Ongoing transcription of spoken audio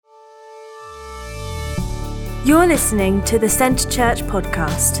You're listening to the Centre Church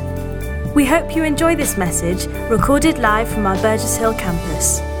podcast. We hope you enjoy this message, recorded live from our Burgess Hill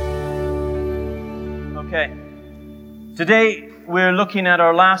campus. Okay, today we're looking at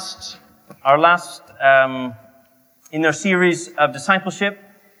our last in our series of discipleship.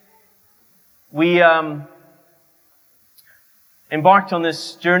 We embarked on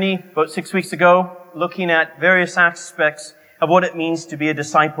this journey about 6 weeks ago, looking at various aspects of what it means to be a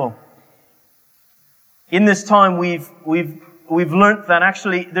disciple. In this time, we've learned that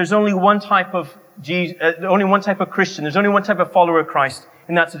actually there's only one type of Christian. There's only one type of follower of Christ,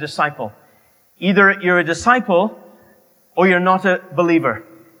 and that's a disciple. Either you're a disciple or you're not a believer.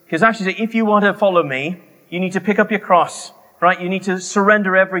 Because actually, if you want to follow me, you need to pick up your cross, right? You need to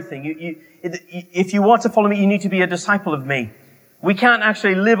surrender everything. If you want to follow me, you need to be a disciple of me. We can't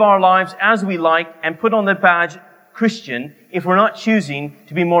actually live our lives as we like and put on the badge Christian if we're not choosing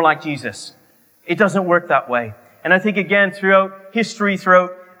to be more like Jesus. It doesn't work that way. And I think, again, throughout history,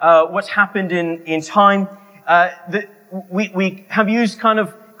 throughout what's happened in time, we have used kind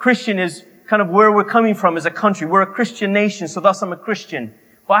of Christian as kind of where we're coming from as a country. We're a Christian nation, so thus I'm a Christian.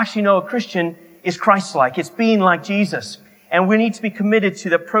 Well, actually, no, a Christian is Christ-like. It's being like Jesus. And we need to be committed to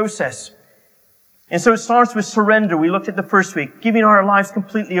the process. And so it starts with surrender. We looked at the first week, giving our lives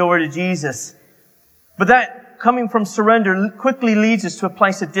completely over to Jesus. But that coming from surrender quickly leads us to a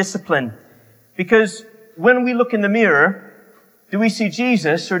place of discipline. Because when we look in the mirror, do we see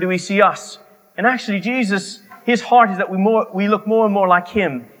Jesus or do we see us? And actually Jesus, His heart is that we look more and more like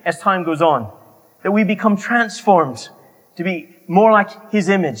Him as time goes on. That we become transformed to be more like His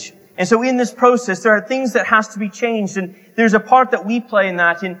image. And so in this process, there are things that has to be changed. And there's a part that we play in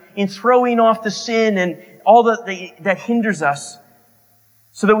that, in throwing off the sin and all that hinders us,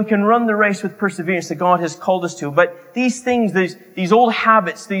 so that we can run the race with perseverance that God has called us to. But these things, these old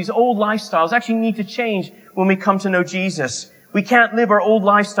habits, these old lifestyles actually need to change when we come to know Jesus. We can't live our old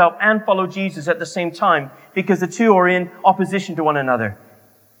lifestyle and follow Jesus at the same time, because the two are in opposition to one another.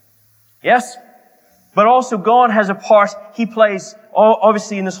 Yes? But also God has a part He plays,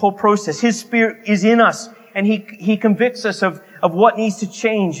 obviously, in this whole process. His Spirit is in us, and He convicts us of what needs to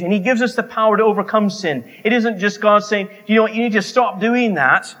change. And He gives us the power to overcome sin. It isn't just God saying, you know what, you need to stop doing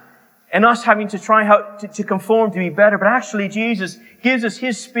that, and us having to try to conform to be better. But actually, Jesus gives us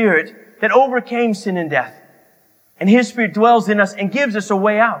His Spirit that overcame sin and death. And His Spirit dwells in us and gives us a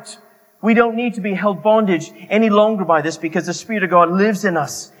way out. We don't need to be held bondage any longer by this, because the Spirit of God lives in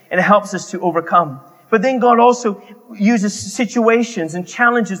us and it helps us to overcome. But then God also uses situations and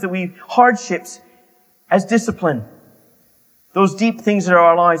challenges hardships as discipline. Those deep things in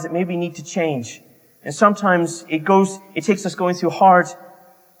our lives that maybe need to change. And sometimes it takes us going through hard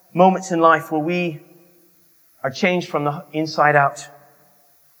moments in life where we are changed from the inside out.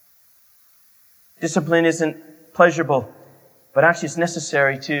 Discipline isn't pleasurable, but actually it's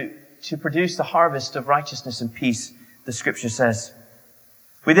necessary to produce the harvest of righteousness and peace, the Scripture says.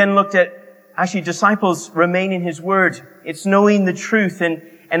 We then looked at actually disciples remain in His Word. It's knowing the truth and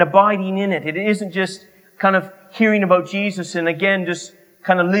abiding in it. It isn't just kind of hearing about Jesus and again just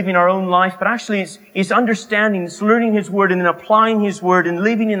kind of living our own life, but actually it's understanding, it's learning His Word and then applying His Word and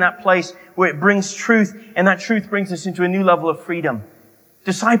living in that place where it brings truth, and that truth brings us into a new level of freedom.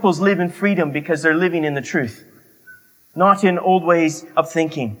 Disciples live in freedom because they're living in the truth, not in old ways of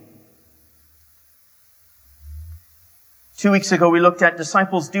thinking. 2 weeks ago we looked at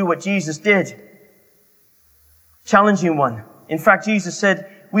disciples do what Jesus did. Challenging one. In fact, Jesus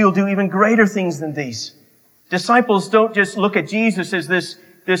said, we will do even greater things than these. Disciples don't just look at Jesus as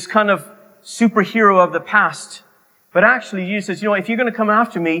this kind of superhero of the past. But actually, Jesus says, if you're going to come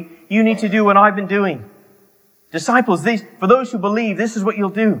after me, you need to do what I've been doing. Disciples, for those who believe, this is what you'll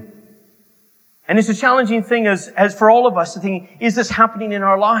do. And it's a challenging thing as for all of us to think, is this happening in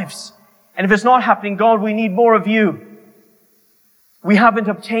our lives? And if it's not happening, God, we need more of you. We haven't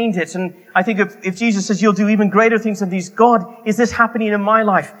obtained it. And I think if Jesus says, you'll do even greater things than these, God, is this happening in my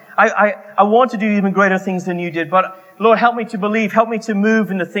life? I want to do even greater things than you did, but Lord, help me to believe. Help me to move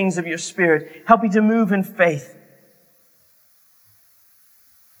in the things of your Spirit. Help me to move in faith.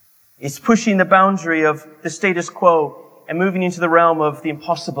 It's pushing the boundary of the status quo and moving into the realm of the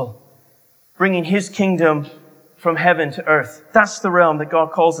impossible. Bringing His kingdom from heaven to earth. That's the realm that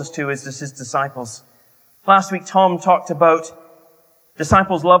God calls us to as His disciples. Last week, Tom talked about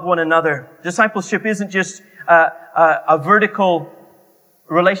disciples love one another. Discipleship isn't just a vertical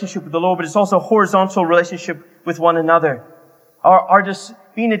relationship with the Lord, but it's also a horizontal relationship with one another.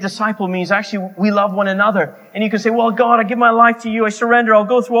 Being a disciple means actually we love one another. And you can say, well, God, I give my life to you. I surrender. I'll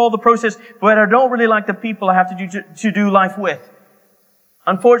go through all the process, but I don't really like the people I have to do life with.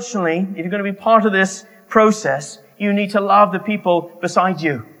 Unfortunately, if you're going to be part of this process, you need to love the people beside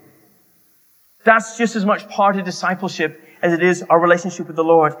you. That's just as much part of discipleship as it is our relationship with the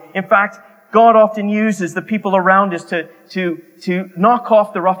Lord. In fact, God often uses the people around us to knock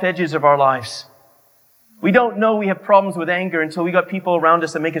off the rough edges of our lives. We don't know we have problems with anger until we got people around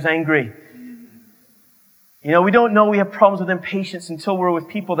us that make us angry. We don't know we have problems with impatience until we're with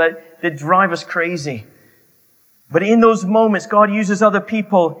people that drive us crazy. But in those moments, God uses other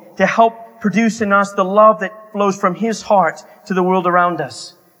people to help produce in us the love that flows from His heart to the world around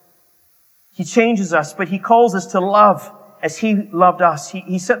us. He changes us, but He calls us to love as He loved us.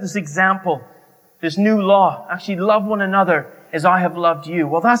 He set this example, this new law. Actually, love one another as I have loved you.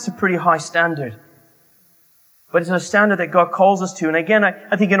 Well, that's a pretty high standard. But it's a standard that God calls us to. And again,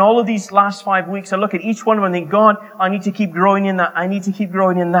 I think in all of these last 5 weeks, I look at each one of them and think, God, I need to keep growing in that. I need to keep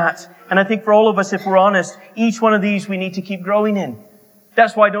growing in that. And I think for all of us, if we're honest, each one of these we need to keep growing in.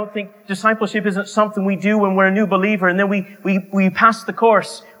 That's why I don't think discipleship isn't something we do when we're a new believer and then we pass the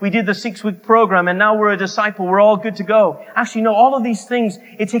course. We did the 6-week program and now we're a disciple. We're all good to go. Actually, no, all of these things,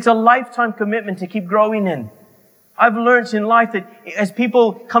 it takes a lifetime commitment to keep growing in. I've learned in life that as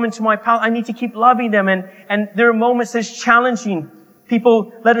people come into my path, I need to keep loving them. And there are moments that's challenging.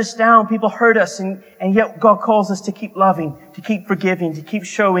 People let us down. People hurt us. And yet God calls us to keep loving, to keep forgiving, to keep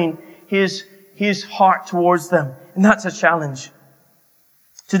showing His heart towards them. And that's a challenge.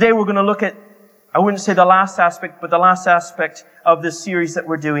 Today we're going to look at, I wouldn't say the last aspect, but the last aspect of this series that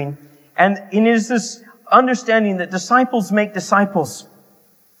we're doing. And it is this understanding that disciples make disciples,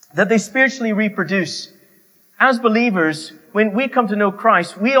 that they spiritually reproduce. As believers, when we come to know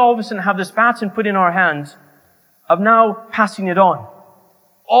Christ, we all of a sudden have this baton put in our hand of now passing it on.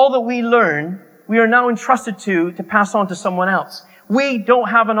 All that we learn, we are now entrusted to pass on to someone else. We don't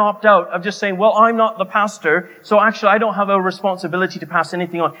have an opt-out of just saying, well, I'm not the pastor, so actually I don't have a responsibility to pass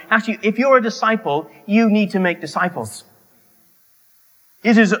anything on. Actually, if you're a disciple, you need to make disciples.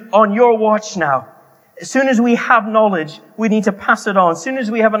 It is on your watch now. As soon as we have knowledge, we need to pass it on. As soon as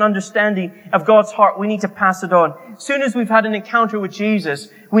we have an understanding of God's heart, we need to pass it on. As soon as we've had an encounter with Jesus,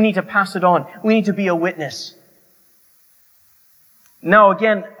 we need to pass it on. We need to be a witness. Now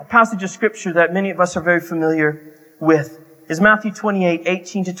again, a passage of scripture that many of us are very familiar with is Matthew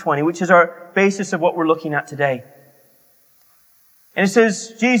 28:18-20, which is our basis of what we're looking at today. And it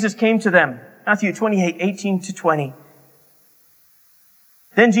says, Jesus came to them. Matthew 28:18-20.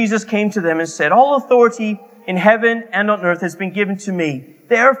 Then Jesus came to them and said, all authority in heaven and on earth has been given to me.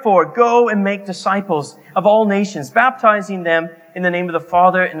 Therefore, go and make disciples of all nations, baptizing them in the name of the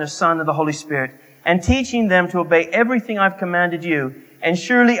Father and the Son and the Holy Spirit, and teaching them to obey everything I've commanded you. And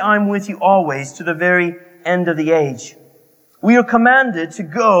surely I'm with you always to the very end of the age. We are commanded to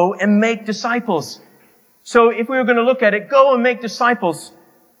go and make disciples. So if we were going to look at it, go and make disciples.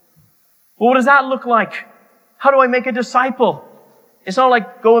 Well, what does that look like? How do I make a disciple? It's not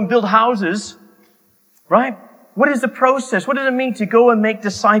like go and build houses, right? What is the process? What does it mean to go and make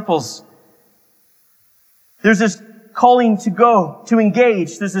disciples? There's this calling to go, to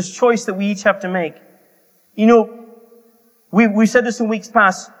engage. There's this choice that we each have to make. We said this in weeks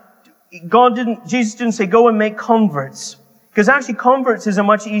past. Jesus didn't say go and make converts. Because actually converts is a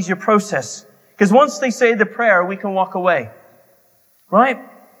much easier process. Because once they say the prayer, we can walk away. Right?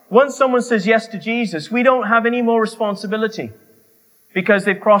 Once someone says yes to Jesus, we don't have any more responsibility. Because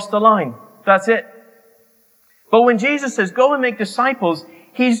they've crossed the line. That's it. But when Jesus says, go and make disciples,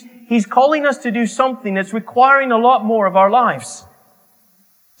 He's calling us to do something that's requiring a lot more of our lives.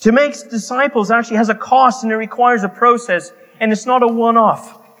 To make disciples actually has a cost and it requires a process, and it's not a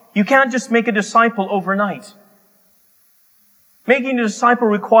one-off. You can't just make a disciple overnight. Making a disciple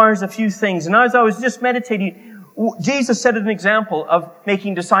requires a few things. And as I was just meditating, Jesus set an example of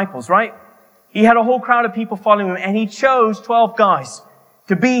making disciples, right? He had a whole crowd of people following Him, and He chose 12 guys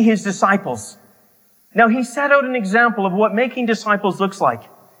to be His disciples. Now, He set out an example of what making disciples looks like.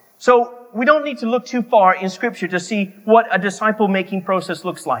 So, we don't need to look too far in Scripture to see what a disciple-making process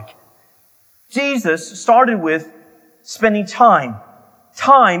looks like. Jesus started with spending time.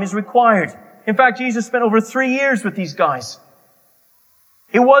 Time is required. In fact, Jesus spent over 3 years with these guys.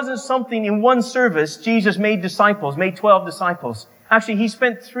 It wasn't something in one service Jesus made disciples, made 12 disciples. Actually, He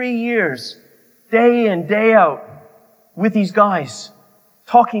spent 3 years, day in, day out, with these guys,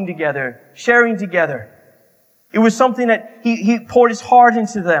 talking together, sharing together. It was something that He poured His heart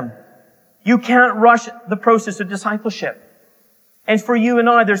into them. You can't rush the process of discipleship. And for you and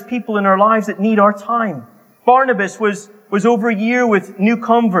I, there's people in our lives that need our time. Barnabas was over a year with new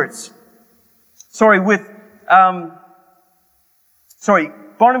converts.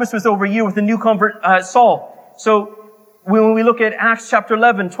 Barnabas was over a year with the new convert, Saul. So when we look at Acts chapter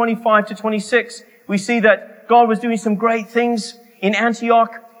 11, 25-26, we see that God was doing some great things in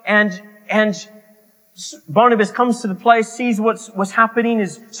Antioch, and Barnabas comes to the place, sees what's happening,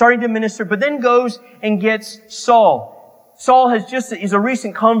 is starting to minister, but then goes and gets Saul. Saul is a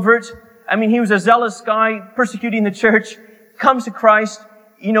recent convert. I mean, he was a zealous guy persecuting the church, comes to Christ,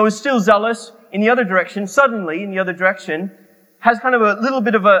 is still zealous in the other direction. Suddenly, in the other direction, has kind of a little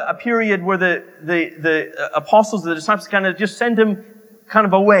bit of a period where the apostles, the disciples kind of just send him kind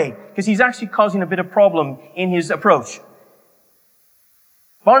of away, because he's actually causing a bit of problem in his approach.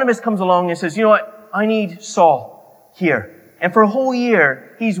 Barnabas comes along and says, you know what? I need Saul here. And for a whole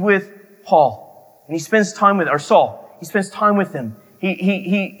year, he's with Paul. And he spends time with, or Saul. He spends time with him.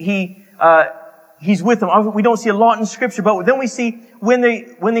 He's with them. We don't see a lot in Scripture, but then we see when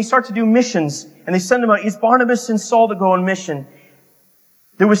they start to do missions and they send them out, it's Barnabas and Saul that go on mission.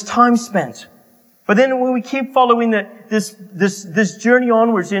 There was time spent. But then when we keep following this journey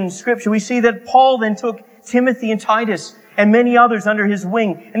onwards in Scripture, we see that Paul then took Timothy and Titus and many others under his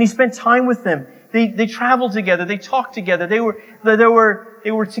wing, and he spent time with them. They traveled together. They talked together. They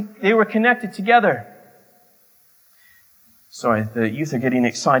were connected together. Sorry, the youth are getting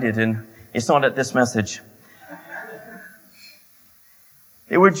excited, and it's not at this message.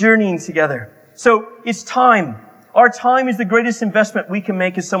 They were journeying together. So it's time. Our time is the greatest investment we can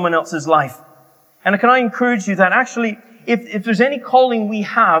make in someone else's life. And can I encourage you that actually, if there's any calling we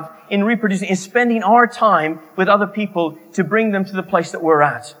have in reproducing, is spending our time with other people to bring them to the place that we're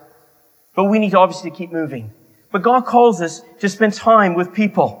at. But we need to obviously keep moving. But God calls us to spend time with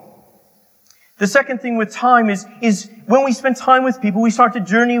people. The second thing with time is when we spend time with people, we start to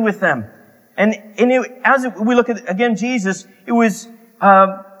journey with them. As we look at, again, Jesus,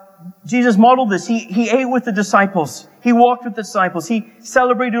 Jesus modeled this. He ate with the disciples. He walked with the disciples. He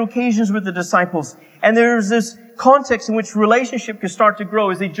celebrated occasions with the disciples. And there's this context in which relationship can start to grow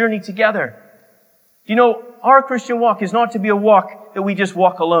as they journey together. Our Christian walk is not to be a walk that we just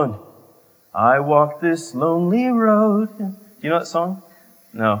walk alone. I walk this lonely road. Do you know that song?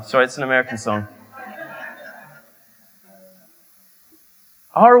 No, sorry, it's an American song.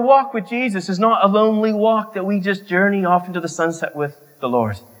 Our walk with Jesus is not a lonely walk that we just journey off into the sunset with the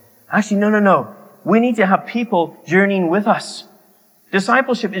Lord. Actually, no. We need to have people journeying with us.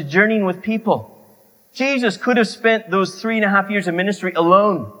 Discipleship is journeying with people. Jesus could have spent those 3.5 years of ministry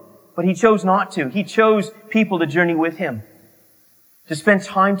alone, but He chose not to. He chose people to journey with Him, to spend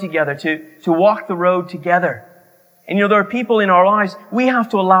time together, to walk the road together. And there are people in our lives we have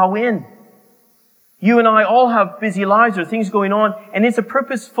to allow in. You and I all have busy lives or things going on, and it's a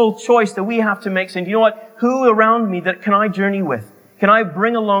purposeful choice that we have to make, saying, you know what? Who around me that can I journey with? Can I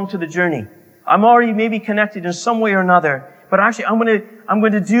bring along to the journey? I'm already maybe connected in some way or another, but actually I'm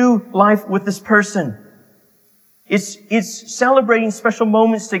going to do life with this person. It's celebrating special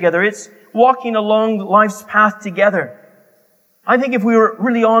moments together. It's walking along life's path together. I think if we were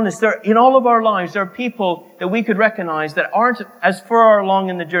really honest, in all of our lives, there are people that we could recognize that aren't as far along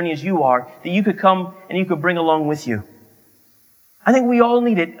in the journey as you are, that you could come and you could bring along with you. I think we all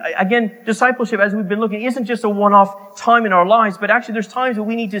need it. Again, discipleship, as we've been looking, isn't just a one-off time in our lives, but actually there's times that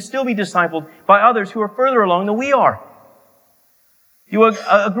we need to still be discipled by others who are further along than we are. You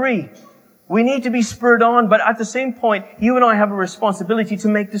agree? We need to be spurred on, but at the same point, you and I have a responsibility to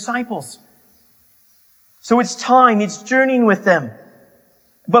make disciples. So it's time, it's journeying with them.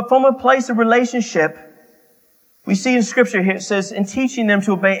 But from a place of relationship, we see in Scripture here, it says, in teaching them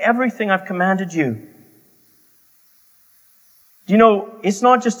to obey everything I've commanded you. It's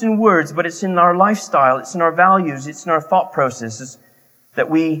not just in words, but it's in our lifestyle, it's in our values, it's in our thought processes that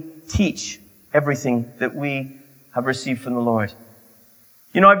we teach everything that we have received from the Lord.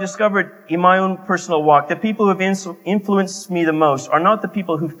 I've discovered in my own personal walk that people who have influenced me the most are not the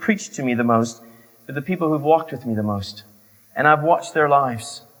people who've preached to me the most, but the people who've walked with me the most. And I've watched their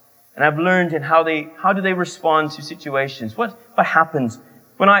lives. And I've learned in how do they respond to situations. What happens?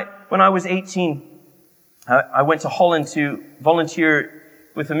 When I was 18, I went to Holland to volunteer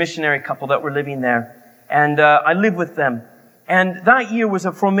with a missionary couple that were living there. And I lived with them. And that year was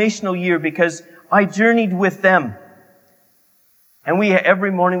a formational year because I journeyed with them. And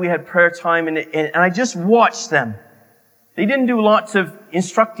every morning we had prayer time and I just watched them. They didn't do lots of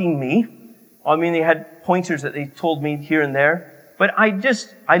instructing me. I mean, they had pointers that they told me here and there. But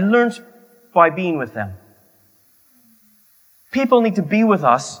I learned by being with them. People need to be with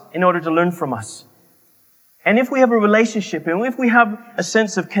us in order to learn from us. And if we have a relationship and if we have a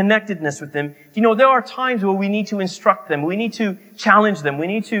sense of connectedness with them, there are times where we need to instruct them. We need to challenge them. We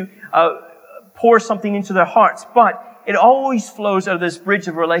need to pour something into their hearts. But it always flows out of this bridge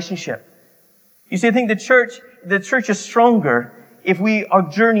of relationship. You see, I think the church is stronger if we are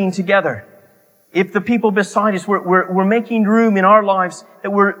journeying together. if the people beside us, we're making room in our lives,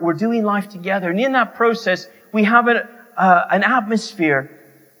 that we're doing life together. And in that process, we have an atmosphere,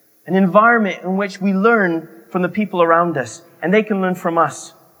 an environment in which we learn from the people around us, and they can learn from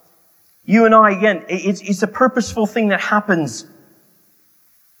us. You and I, again, it's a purposeful thing that happens.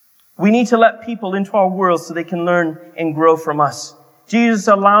 We need to let people into our world so they can learn and grow from us. Jesus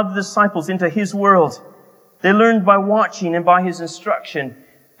allowed the disciples into His world. They learned by watching and by His instruction.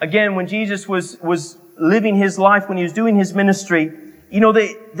 Again, when Jesus was living His life, when He was doing His ministry,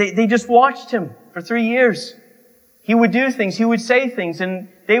 they just watched Him for 3 years. He would do things, He would say things, and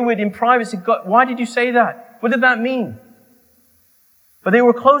they would in private say, God, why did you say that? What did that mean? But they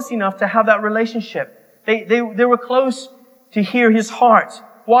were close enough to have that relationship. They were close to hear His heart.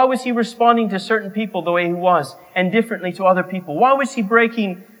 Why was He responding to certain people the way He was, and differently to other people? Why was He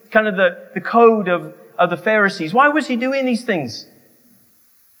breaking kind of the code of the Pharisees? Why was He doing these things?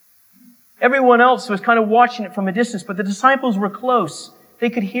 Everyone else was kind of watching it from a distance, but the disciples were close. They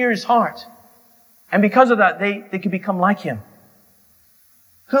could hear His heart. And because of that, they could become like Him.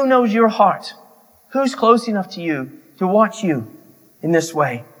 Who knows your heart? Who's close enough to you to watch you in this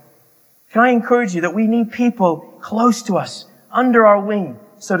way? Can I encourage you that we need people close to us, under our wing,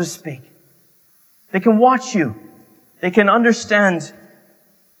 so to speak. They can watch you. They can understand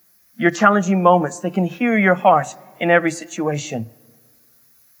your challenging moments. They can hear your heart in every situation.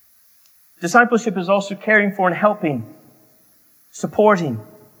 Discipleship is also caring for and helping, supporting.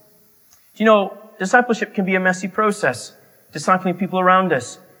 Discipleship can be a messy process, discipling people around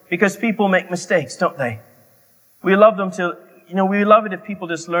us, because people make mistakes, don't they? We love we love it if people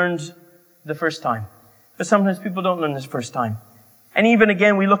just learned the first time. But sometimes people don't learn this first time. And even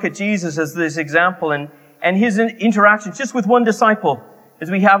again, we look at Jesus as this example and His interactions just with one disciple,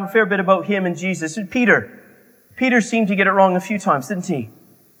 as we have a fair bit about Him and Jesus. And Peter seemed to get it wrong a few times, didn't he?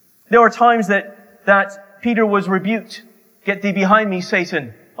 There were times that Peter was rebuked. Get thee behind me,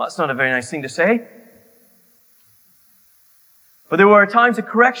 Satan. Well, that's not a very nice thing to say. But there were times of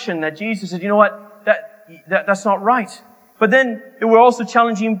correction that Jesus said, you know what, that's not right. But then there were also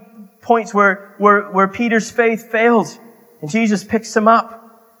challenging points where Peter's faith failed and Jesus picks him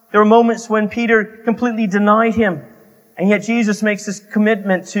up. There were moments when Peter completely denied Him, and yet Jesus makes this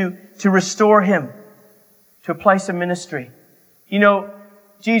commitment to restore him to a place of ministry.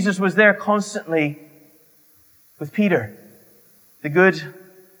 Jesus was there constantly with Peter. The good,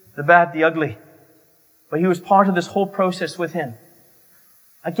 the bad, the ugly. But He was part of this whole process with him.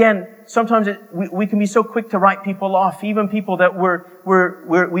 Again, sometimes we can be so quick to write people off, even people that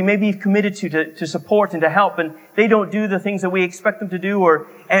we may be committed to support and to help, and they don't do the things that we expect them to do,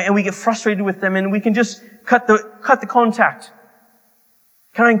 and we get frustrated with them, and we can just cut the contact.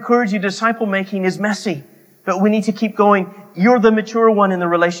 Can I encourage you, disciple making is messy, but we need to keep going. You're the mature one in the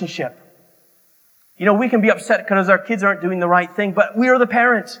relationship. We can be upset because our kids aren't doing the right thing, but we are the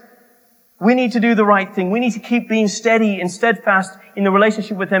parents. We need to do the right thing. We need to keep being steady and steadfast in the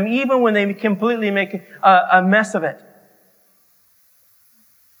relationship with them, even when they completely make a mess of it.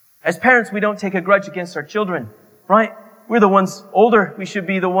 As parents, we don't take a grudge against our children, right? We're the ones older. We should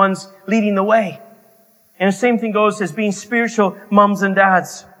be the ones leading the way. And the same thing goes as being spiritual mums and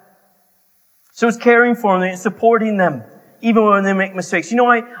dads. So it's caring for them and supporting them, even when they make mistakes.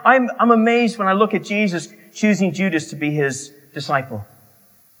 I'm amazed when I look at Jesus choosing Judas to be His disciple,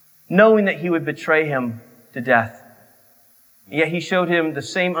 knowing that he would betray Him to death. Yet He showed him the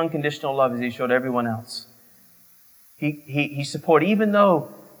same unconditional love as He showed everyone else. He supported, even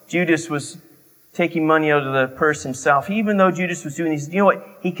though Judas was taking money out of the purse himself, even though Judas was doing these,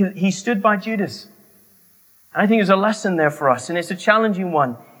 he stood by Judas. And I think there's a lesson there for us, and it's a challenging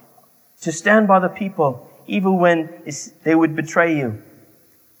one, to stand by the people, even when they would betray you.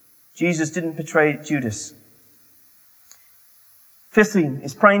 Jesus didn't betray Judas. Fifthly,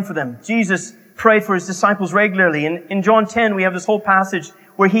 is praying for them. Jesus prayed for His disciples regularly. In John 10, we have this whole passage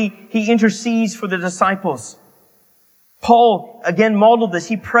where He intercedes for the disciples. Paul, again, modeled this.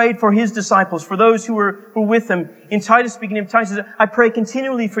 He prayed for his disciples, for those who were with him. In Titus, speaking of Titus, I pray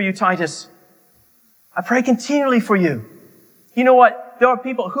continually for you, Titus. I pray continually for you. You know what? There are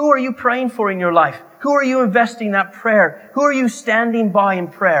people, who are you praying for in your life? Who are you investing that prayer? Who are you standing by in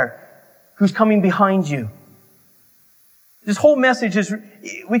prayer? Who's coming behind you? This whole message is,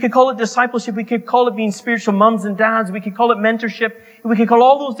 we could call it discipleship, we could call it being spiritual mums and dads, we could call it mentorship, we could call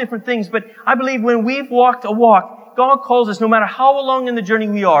all those different things, but I believe when we've walked a walk, God calls us, no matter how along in the journey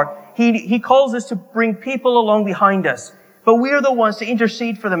we are, He calls us to bring people along behind us. But we are the ones to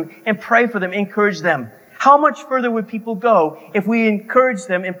intercede for them and pray for them, encourage them. How much further would people go if we encouraged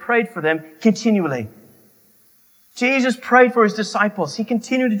them and prayed for them continually? Jesus prayed for His disciples. He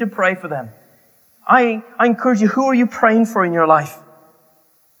continued to pray for them. I encourage you, who are you praying for in your life?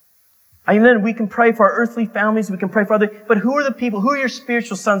 And then we can pray for our earthly families, we can pray for others, but who are the people, who are your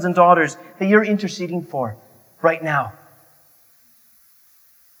spiritual sons and daughters that you're interceding for right now?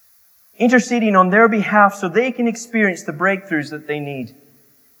 Interceding on their behalf so they can experience the breakthroughs that they need.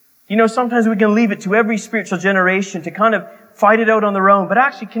 You know, sometimes we can leave it to every spiritual generation to kind of fight it out on their own, but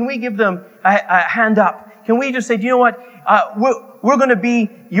actually, can we give them a hand up? Can we just say, do you know what? We're going to be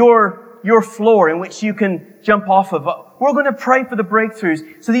your floor in which you can jump off of. We're going to pray for the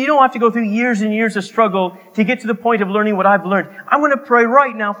breakthroughs so that you don't have to go through years and years of struggle to get to the point of learning what I've learned. I'm going to pray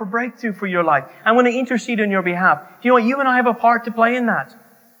right now for breakthrough for your life. I'm going to intercede on your behalf. Do you know what? You and I have a part to play in that.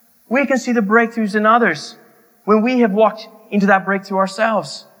 We can see the breakthroughs in others when we have walked into that breakthrough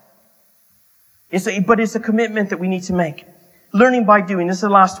ourselves. But it's a commitment that we need to make. Learning by doing. This is the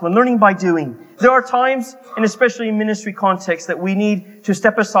last one. Learning by doing. There are times, and especially in ministry context, that we need to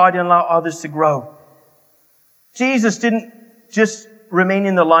step aside and allow others to grow. Jesus didn't just remain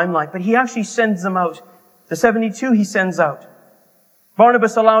in the limelight, but He actually sends them out. The 72 He sends out.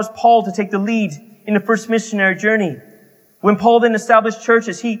 Barnabas allows Paul to take the lead in the first missionary journey. When Paul then established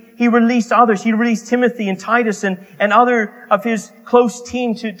churches, he released others. He released Timothy and Titus and other of his close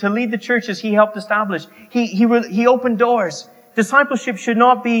team to lead the churches he helped establish. He opened doors. Discipleship should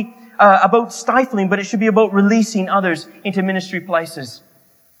not be about stifling, but it should be about releasing others into ministry places.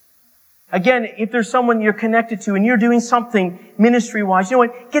 Again, if there's someone you're connected to and you're doing something ministry-wise, you know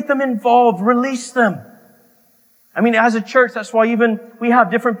what? Get them involved. Release them. I mean, as a church, that's why even we have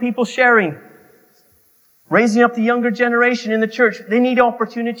different people sharing. Raising up the younger generation in the church. They need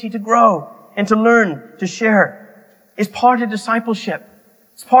opportunity to grow and to learn, to share. It's part of discipleship.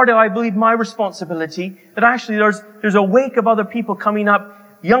 It's part of, I believe, my responsibility that actually there's a wake of other people coming up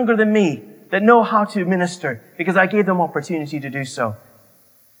younger than me that know how to minister because I gave them opportunity to do so.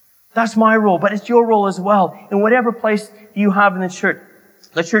 That's my role, but it's your role as well. In whatever place you have in the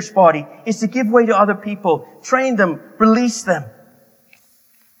church body, is to give way to other people, train them, release them.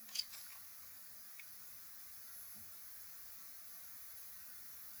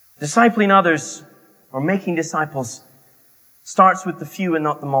 Discipling others, or making disciples, starts with the few and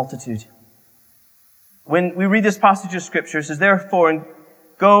not the multitude. When we read this passage of Scripture, it says, therefore,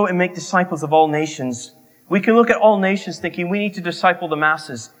 go and make disciples of all nations. We can look at all nations thinking we need to disciple the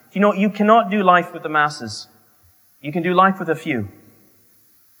masses. You know, you cannot do life with the masses. You can do life with a few.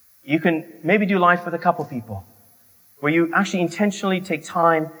 You can maybe do life with a couple people, where you actually intentionally take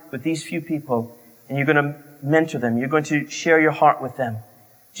time with these few people and you're going to mentor them. You're going to share your heart with them.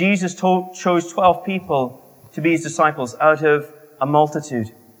 Jesus chose 12 people to be His disciples out of a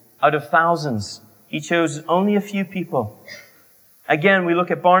multitude, out of thousands. He chose only a few people. Again, we look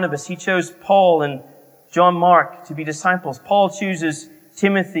at Barnabas. He chose Paul and John Mark to be disciples. Paul chooses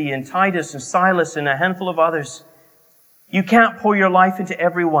Timothy and Titus and Silas and a handful of others. You can't pour your life into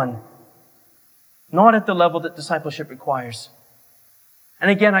everyone. Not at the level that discipleship requires.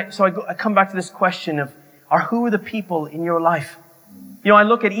 And again, I come back to this question of, who are the people in your life? You know, I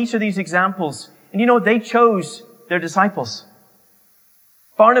look at each of these examples, and you know, they chose their disciples.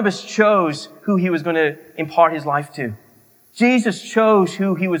 Barnabas chose who he was going to impart his life to. Jesus chose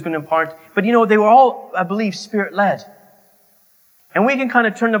who He was going to impart. But you know, they were all, I believe, Spirit-led. And we can kind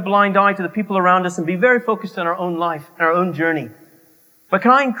of turn a blind eye to the people around us and be very focused on our own life and our own journey. But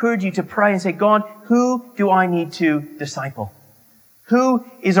can I encourage you to pray and say, God, who do I need to disciple? Who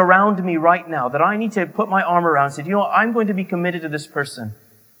is around me right now that I need to put my arm around and say, you know, I'm going to be committed to this person,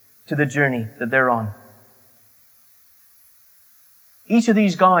 to the journey that they're on. Each of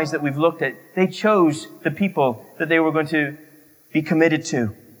these guys that we've looked at, they chose the people that they were going to be committed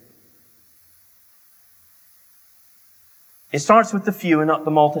to. It starts with the few and not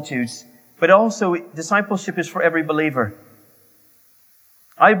the multitudes. But also, discipleship is for every believer.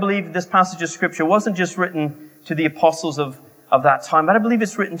 I believe this passage of Scripture wasn't just written to the apostles of that time, but I believe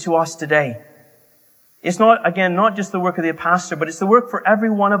it's written to us today. It's not just the work of the pastor, but it's the work for every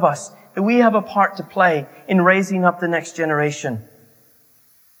one of us, that we have a part to play in raising up the next generation.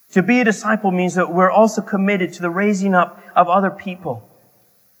 To be a disciple means that we're also committed to the raising up of other people.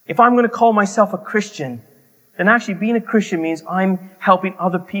 If I'm going to call myself a Christian, then actually being a Christian means I'm helping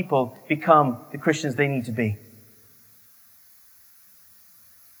other people become the Christians they need to be.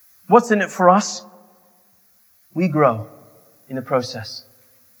 What's in it for us? We grow in the process.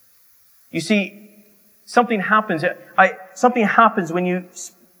 You see, something happens. Something happens when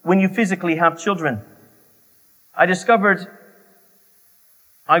you physically have children. I discovered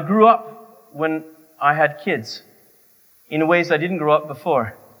I grew up when I had kids in ways I didn't grow up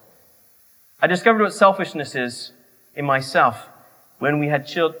before. I discovered what selfishness is in myself when we had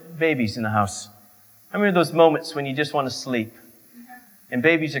babies in the house. I remember those moments when you just want to sleep and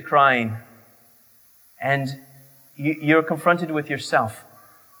babies are crying and you're confronted with yourself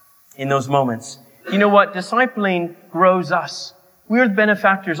in those moments. You know what? Discipling grows us. We're the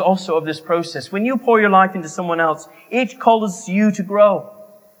benefactors also of this process. When you pour your life into someone else, it causes you to grow.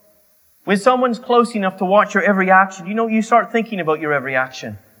 When someone's close enough to watch your every action, you start thinking about your every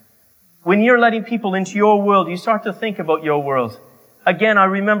action. When you're letting people into your world, you start to think about your world. Again, I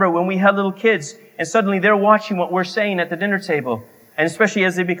remember when we had little kids and suddenly they're watching what we're saying at the dinner table. And especially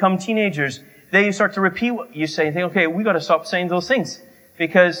as they become teenagers, they start to repeat what you say and think, okay, we got to stop saying those things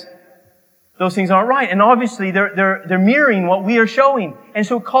because those things aren't right. And obviously they're mirroring what we are showing. And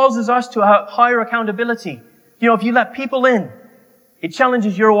so it causes us to have higher accountability. If you let people in, it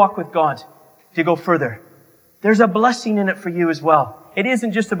challenges your walk with God to go further. There's a blessing in it for you as well. It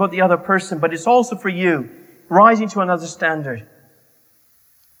isn't just about the other person, but it's also for you, rising to another standard.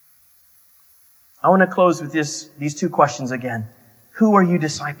 I want to close with these two questions again. Who are you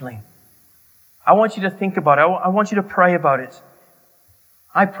discipling? I want you to think about it. I want you to pray about it.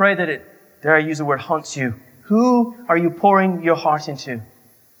 I pray that dare I use the word, haunts you. Who are you pouring your heart into?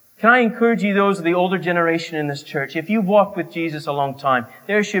 Can I encourage you, those of the older generation in this church, if you've walked with Jesus a long time,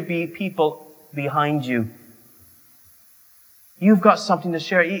 there should be people behind you. You've got something to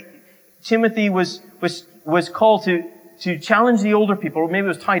share. Timothy was called to challenge the older people, or maybe it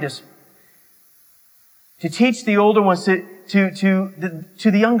was Titus, to teach the older ones to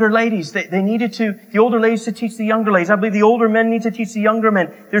the younger ladies. They needed the older ladies to teach the younger ladies. I believe the older men need to teach the younger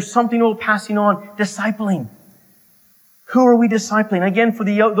men. There's something about passing on, discipling. Who are we discipling? Again, for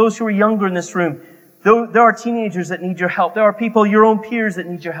those who are younger in this room, there are teenagers that need your help. There are people, your own peers, that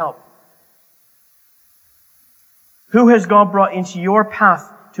need your help. Who has God brought into your path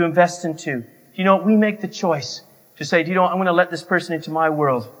to invest into? We make the choice to say, I'm going to let this person into my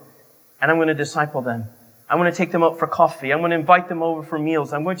world and I'm going to disciple them. I'm going to take them out for coffee. I'm going to invite them over for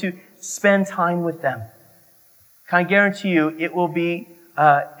meals. I'm going to spend time with them. Can I guarantee you it will be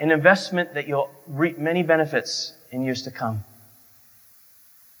an investment that you'll reap many benefits in years to come.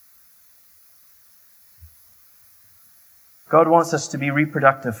 God wants us to be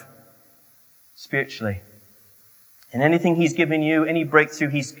reproductive spiritually. And anything He's given you, any breakthrough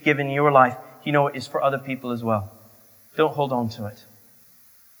He's given in your life, is for other people as well. Don't hold on to it.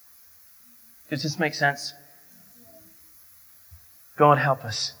 Does this make sense? God, help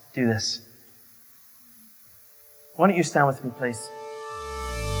us do this. Why don't you stand with me, please?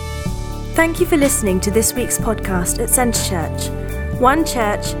 Thank you for listening to this week's podcast at Centre Church. One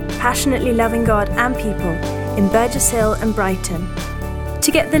church, passionately loving God and people in Burgess Hill and Brighton.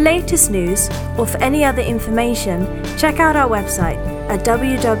 To get the latest news or for any other information, check out our website at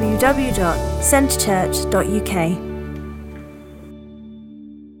www.centrechurch.uk.